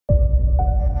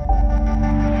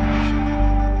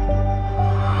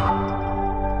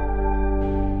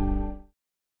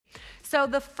So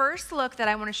the first look that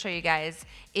I want to show you guys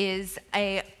is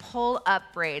a pull-up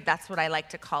braid. That's what I like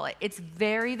to call it. It's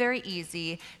very, very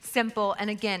easy, simple, and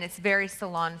again, it's very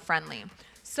salon friendly.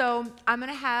 So I'm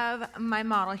going to have my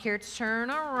model here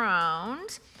turn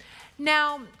around.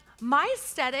 Now, my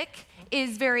aesthetic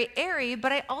is very airy,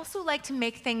 but I also like to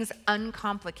make things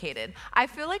uncomplicated. I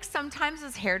feel like sometimes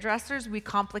as hairdressers, we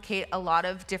complicate a lot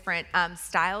of different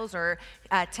styles or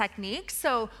techniques.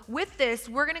 So with this,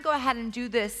 we're gonna go ahead and do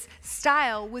this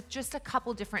style with just a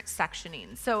couple different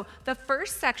sectionings. So the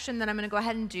first section that I'm gonna go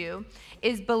ahead and do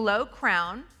is below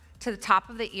crown to the top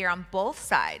of the ear on both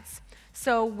sides.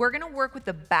 So we're gonna work with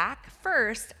the back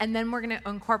first, and then we're gonna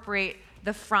incorporate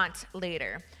the front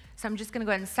later. So I'm just gonna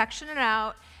go ahead and section it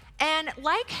out. And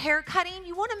like hair cutting,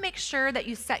 you wanna make sure that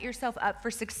you set yourself up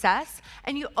for success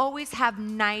and you always have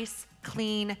nice,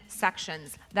 clean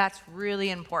sections. That's really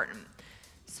important.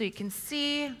 So you can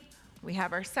see we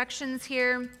have our sections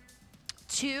here.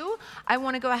 Two, I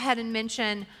wanna go ahead and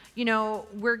mention,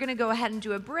 we're gonna go ahead and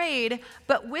do a braid,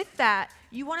 but with that,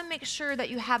 you wanna make sure that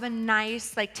you have a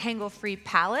nice, tangle-free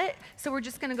palette. So we're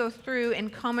just gonna go through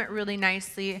and comb it really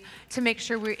nicely to make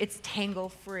sure it's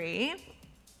tangle-free.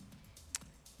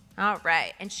 All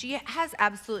right, and she has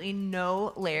absolutely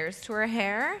no layers to her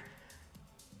hair,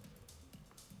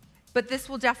 but this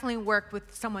will definitely work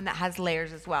with someone that has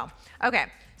layers as well. Okay,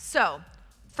 so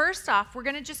first off, we're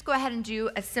gonna just go ahead and do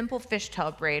a simple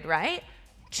fishtail braid, right?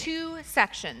 2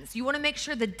 sections. You wanna make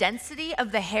sure the density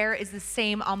of the hair is the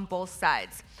same on both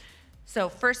sides. So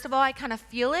first of all, I kind of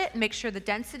feel it, make sure the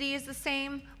density is the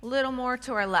same, a little more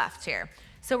to our left here.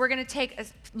 So we're gonna take a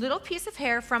little piece of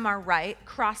hair from our right,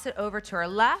 cross it over to our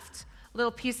left,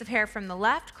 little piece of hair from the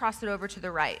left, cross it over to the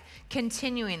right.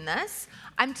 Continuing this,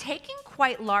 I'm taking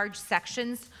quite large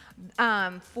sections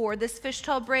for this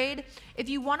fishtail braid. If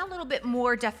you want a little bit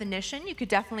more definition, you could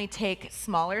definitely take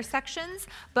smaller sections,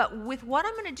 but with what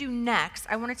I'm gonna do next,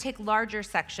 I wanna take larger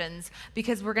sections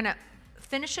because we're gonna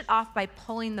finish it off by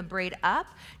pulling the braid up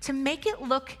to make it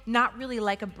look not really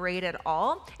like a braid at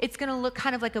all. It's gonna look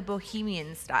kind of like a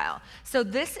bohemian style. So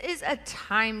this is a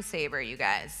time saver, you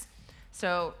guys.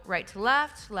 So right to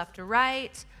left to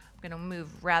right. I'm gonna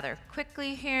move rather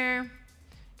quickly here. You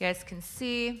guys can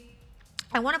see.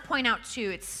 I wanna point out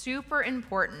too, it's super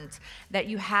important that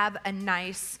you have a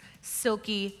nice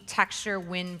silky texture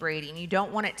when braiding. You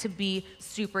don't want it to be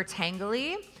super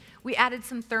tangly. We added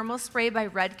some thermal spray by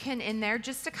Redken in there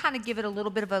just to kind of give it a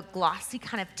little bit of a glossy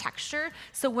kind of texture.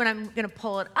 So when I'm gonna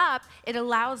pull it up, it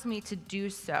allows me to do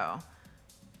so.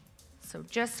 So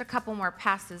just a couple more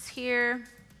passes here.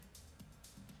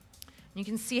 You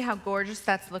can see how gorgeous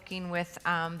that's looking with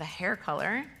the hair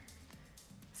color.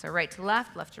 So right to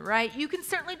left to right. You can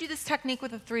certainly do this technique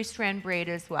with a 3-strand braid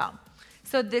as well.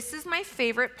 So this is my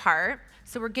favorite part.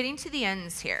 So we're getting to the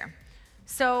ends here.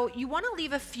 So you want to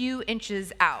leave a few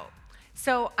inches out.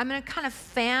 So I'm going to kind of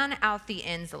fan out the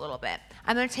ends a little bit.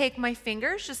 I'm going to take my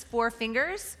fingers, just 4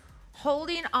 fingers,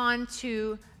 holding on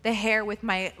to the hair with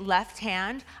my left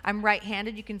hand. I'm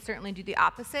right-handed. You can certainly do the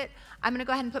opposite. I'm going to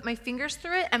go ahead and put my fingers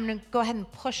through it. I'm going to go ahead and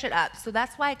push it up. So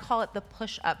that's why I call it the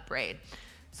push-up braid.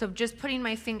 So just putting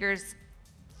my fingers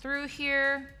through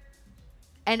here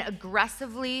and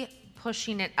aggressively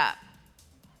pushing it up.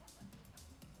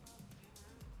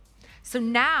 So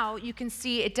now you can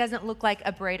see it doesn't look like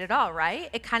a braid at all, right?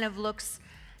 It kind of looks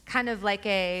kind of like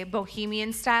a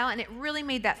bohemian style, and it really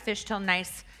made that fishtail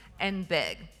nice and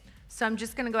big. So I'm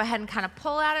just gonna go ahead and kind of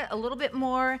pull at it a little bit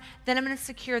more. Then I'm gonna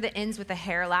secure the ends with a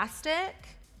hair elastic.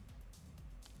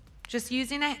 Just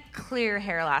using a clear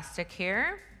hair elastic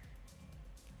here.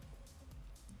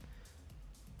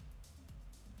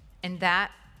 And that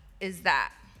is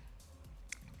that.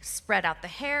 Spread out the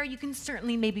hair. You can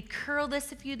certainly maybe curl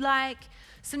this if you'd like.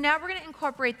 So now we're gonna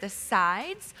incorporate the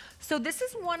sides. So this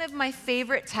is one of my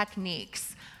favorite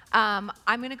techniques. I'm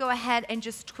gonna go ahead and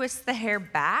just twist the hair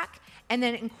back and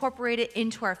then incorporate it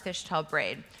into our fishtail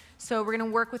braid. So we're gonna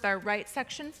work with our right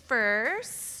section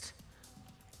first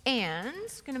and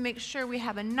gonna make sure we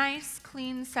have a nice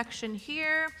clean section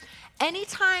here.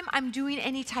 Anytime I'm doing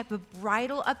any type of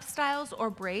bridal up styles or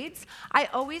braids, I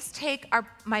always take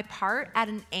my part at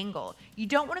an angle. You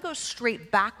don't want to go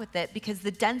straight back with it because the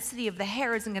density of the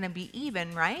hair isn't going to be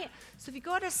even, right? So if you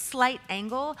go at a slight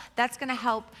angle, that's going to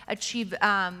help achieve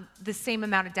the same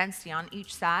amount of density on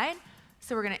each side.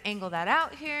 So we're going to angle that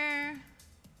out here.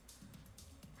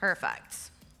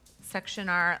 Perfect. Section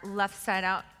our left side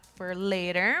out for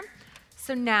later.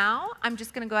 So now I'm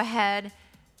just going to go ahead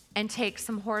and take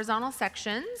some horizontal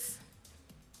sections.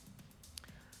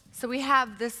 So we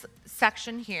have this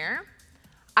section here.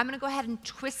 I'm gonna go ahead and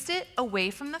twist it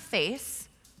away from the face.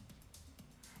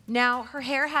 Now, her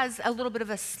hair has a little bit of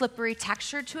a slippery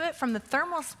texture to it from the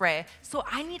thermal spray, so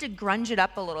I need to grunge it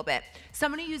up a little bit. So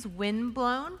I'm gonna use Wind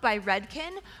Blown by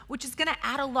Redken, which is gonna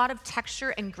add a lot of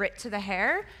texture and grit to the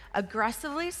hair.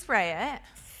 Aggressively spray it.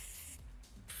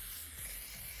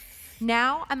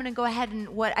 Now I'm gonna go ahead and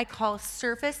what I call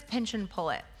surface pinch and pull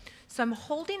it. So I'm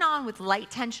holding on with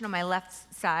light tension on my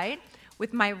left side.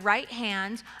 With my right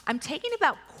hand, I'm taking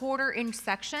about 1/4 inch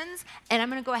sections, and I'm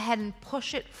gonna go ahead and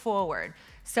push it forward.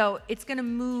 So it's gonna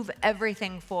move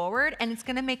everything forward, and it's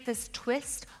gonna make this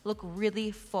twist look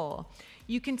really full.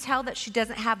 You can tell that she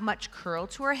doesn't have much curl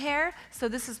to her hair, so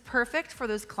this is perfect for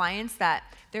those clients that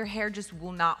their hair just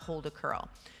will not hold a curl.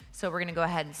 So we're gonna go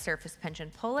ahead and surface pinch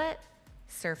and pull it,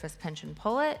 surface pinch and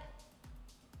pull it,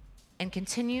 and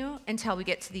continue until we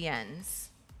get to the ends.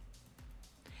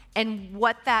 And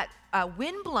what that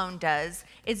wind blown does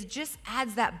is just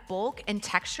adds that bulk and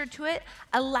texture to it,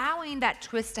 allowing that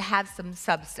twist to have some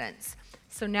substance.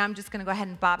 So now I'm just gonna go ahead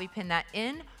and bobby pin that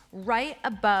in right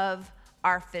above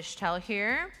our fishtail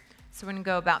here. So we're gonna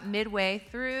go about midway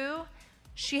through.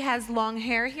 She has long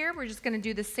hair here. We're just gonna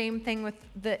do the same thing with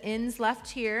the ends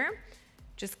left here.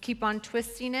 Just keep on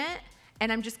twisting it.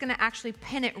 And I'm just gonna actually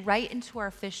pin it right into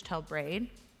our fishtail braid.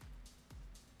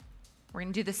 We're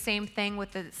gonna do the same thing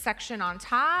with the section on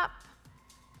top.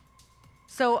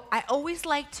 So I always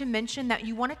like to mention that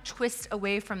you wanna twist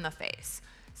away from the face.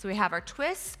 So we have our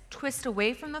twist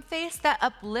away from the face, that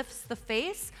uplifts the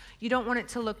face. You don't want it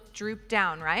to look drooped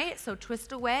down, right? So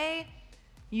twist away,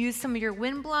 use some of your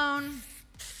wind blown.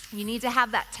 You need to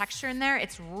have that texture in there,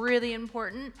 it's really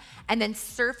important. And then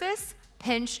surface,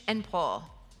 pinch, and pull.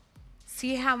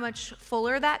 See how much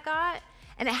fuller that got?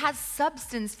 And it has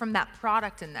substance from that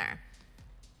product in there.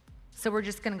 So we're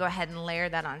just gonna go ahead and layer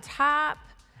that on top.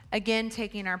 Again,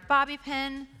 taking our bobby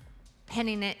pin,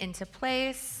 pinning it into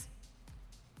place.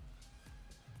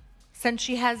 Since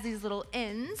she has these little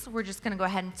ends, we're just gonna go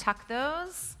ahead and tuck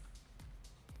those.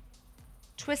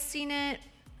 Twisting it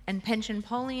and pinch and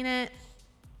pulling it.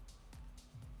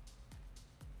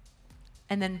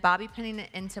 And then bobby pinning it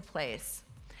into place.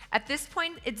 At this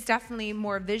point, it's definitely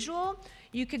more visual.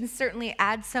 You can certainly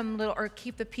add some little, or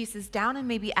keep the pieces down and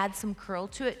maybe add some curl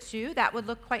to it too. That would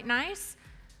look quite nice.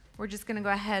 We're just gonna go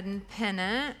ahead and pin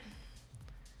it.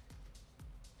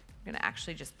 I'm gonna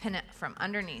actually just pin it from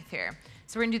underneath here.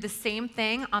 So we're gonna do the same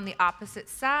thing on the opposite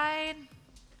side.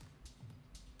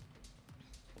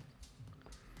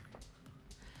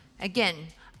 Again,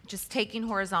 just taking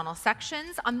horizontal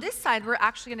sections. On this side, we're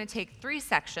actually gonna take 3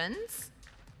 sections.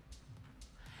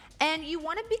 And you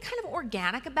wanna be kind of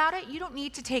organic about it. You don't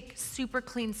need to take super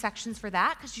clean sections for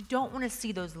that because you don't wanna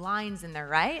see those lines in there,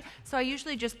 right? So I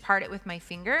usually just part it with my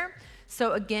finger.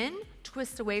 So again,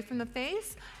 twist away from the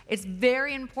face. It's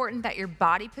very important that your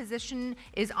body position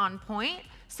is on point.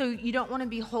 So you don't wanna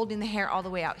be holding the hair all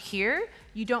the way out here.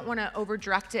 You don't wanna over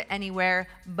direct it anywhere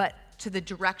but to the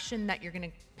direction that you're gonna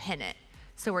pin it.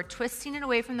 So we're twisting it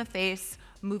away from the face,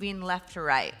 moving left to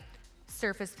right.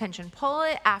 Surface pinch and pull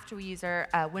it after we use our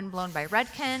Wind Blown by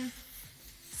Redken.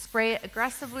 Spray it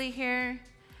aggressively here,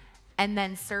 and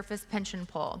then surface pinch and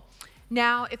pull.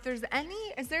 Now, if there's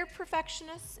is there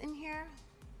perfectionists in here?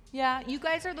 Yeah, you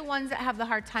guys are the ones that have the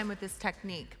hard time with this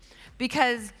technique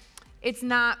because it's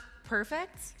not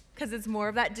perfect, because it's more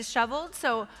of that disheveled.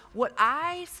 So what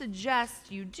I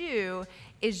suggest you do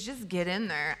is just get in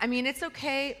there. I mean, it's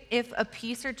okay if a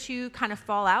piece or two kind of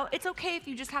fall out. It's okay if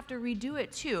you just have to redo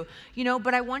it too, you know,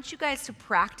 but I want you guys to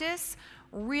practice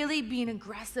really being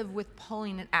aggressive with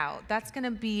pulling it out. That's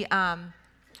gonna be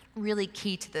really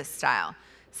key to this style.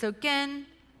 So again,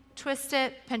 twist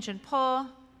it, pinch and pull,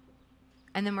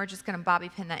 and then we're just gonna bobby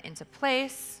pin that into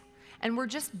place, and we're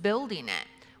just building it.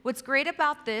 What's great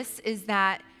about this is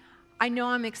that I know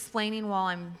I'm explaining while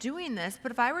I'm doing this,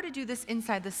 but if I were to do this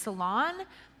inside the salon,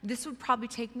 this would probably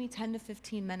take me 10 to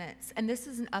 15 minutes, and this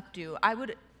is an updo. I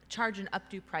would charge an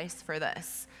updo price for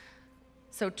this.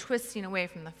 So twisting away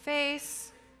from the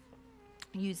face,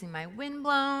 using my wind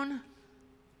blown,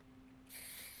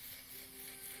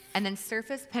 and then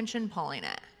surface pinch and pulling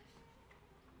it.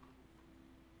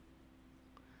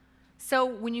 So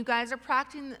when you guys are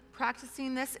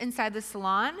practicing this inside the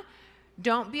salon,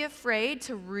 don't be afraid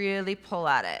to really pull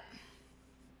at it.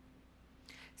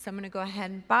 So I'm gonna go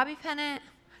ahead and bobby pin it.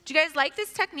 Do you guys like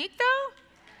this technique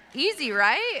though? Easy,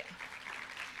 right?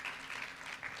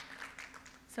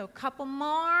 So a couple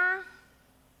more.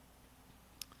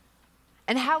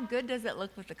 And how good does it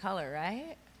look with the color,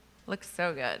 right? Looks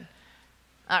so good.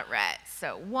 All right,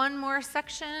 so one more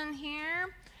section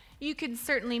here. You could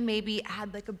certainly maybe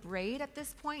add like a braid at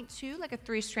this point too, like a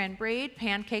 3-strand braid,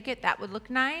 pancake it, that would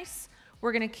look nice.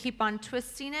 We're gonna keep on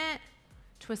twisting it,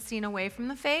 twisting away from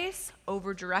the face,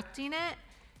 over directing it,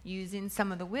 using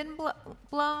some of the wind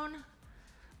blown.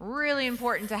 Really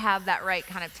important to have that right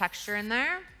kind of texture in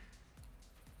there.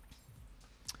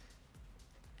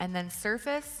 And then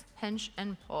surface, pinch,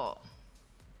 and pull.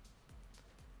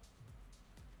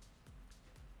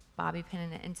 Bobby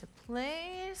pinning it into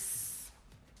place.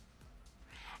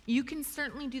 You can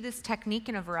certainly do this technique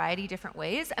in a variety of different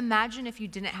ways. Imagine if you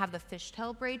didn't have the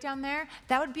fishtail braid down there.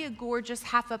 That would be a gorgeous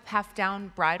half up, half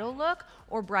down bridal look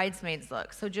or bridesmaids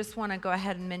look. So just want to go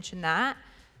ahead and mention that.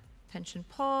 Pinch and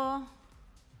pull.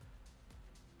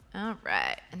 All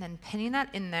right, and then pinning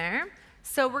that in there.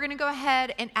 So we're gonna go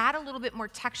ahead and add a little bit more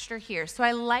texture here. So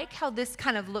I like how this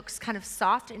kind of looks kind of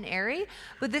soft and airy,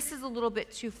 but this is a little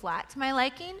bit too flat to my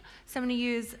liking. So I'm gonna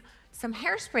use some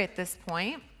hairspray at this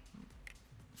point.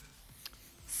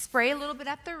 Spray a little bit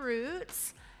at the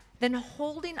roots, then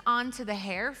holding onto the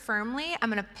hair firmly, I'm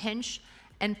gonna pinch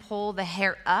and pull the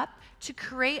hair up to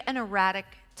create an erratic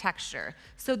texture.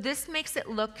 So this makes it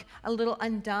look a little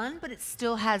undone, but it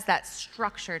still has that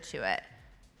structure to it.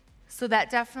 So that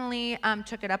definitely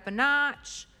took it up a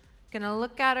notch. Gonna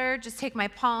look at her, just take my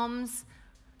palms,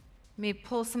 maybe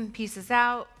pull some pieces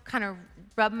out, kind of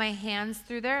rub my hands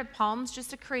through their palms just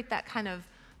to create that kind of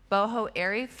boho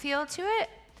airy feel to it.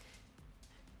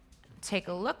 Take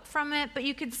a look from it, but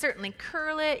you could certainly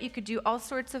curl it. You could do all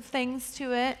sorts of things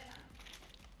to it.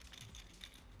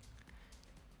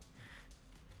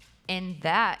 And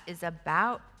that is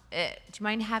about it. Do you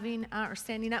mind having or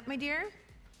standing up, my dear?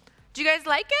 Do you guys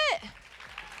like it?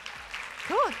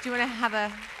 Cool. Do you want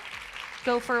to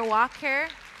go for a walk here?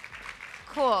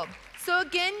 Cool. So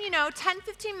again, 10,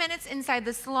 15 minutes inside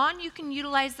the salon, you can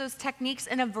utilize those techniques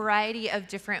in a variety of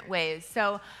different ways.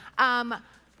 So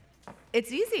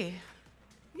it's easy.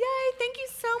 Yay, thank you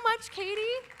so much, Katie.